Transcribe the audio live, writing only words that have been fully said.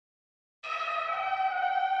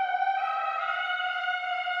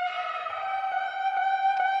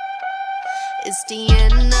It's the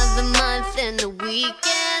end of the month and the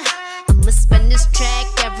weekend. I'ma spend this track,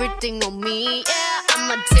 everything on me, yeah.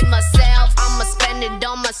 I'ma tip myself, I'ma spend it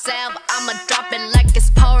on myself. I'ma drop it like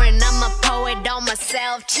it's pouring, I'ma pour it on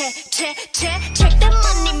myself. Check the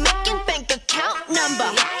money making bank account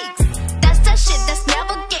number. That's that shit that's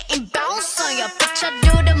never getting bounced on your bitch. I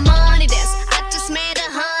do the money dance, I just made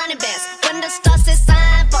 100 bands. When the stars say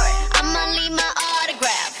sign for it, I'ma leave my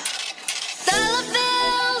autograph. Dollar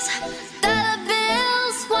bills,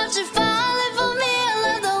 watch it falling for me. I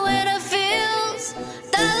love the way that feels.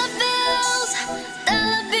 Dollar bills,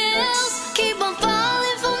 keep on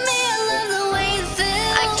falling for me. I love the way it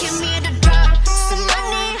feels. I came here to drop some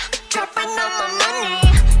money, dropping all my money.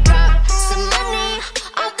 Drop some money,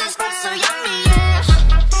 all this stuff so yummy, yeah.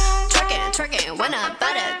 Twerking, when I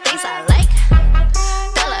buy the things I like.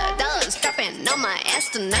 Dollars dropping on my ass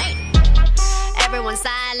tonight. Everyone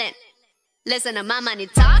silent, listen to my money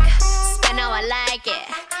talk. Spend how I like it.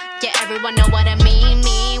 Yeah, everyone know what I mean.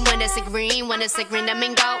 When it's a green, that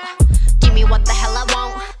mean go. Give me what the hell I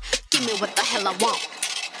want. Give me what the hell I want.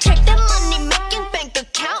 Check the money making bank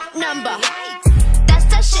account number. That's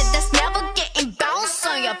that shit that's never getting bounced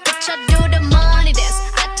on your bitch. I do the money dance,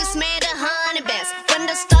 I just made 100 bands. When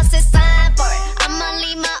the stars say sign for it, I'ma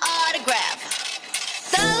leave my autograph.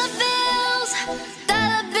 Dollar bills,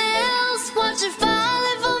 watch it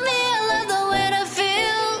falling for me. I love the way that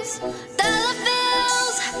feels. Dollar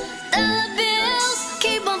bills,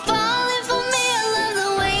 keep on falling for me. I love the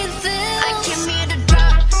way it feels. I came here to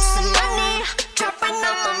drop some money, dropping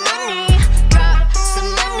all my money. Drop some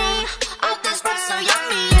money, all this stuff so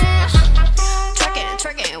yummy, yeah.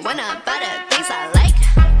 Twerking, when I buy the things I like.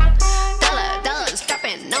 Dollars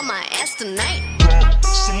dropping on my ass tonight. Drop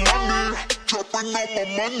some money, dropping all my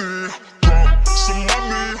money. Drop some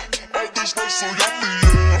money, all this stuff so yummy,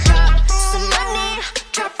 yeah. Drop some money,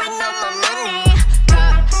 dropping all my money.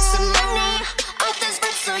 Drop some money, all this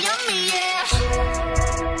stuff so yummy, yeah.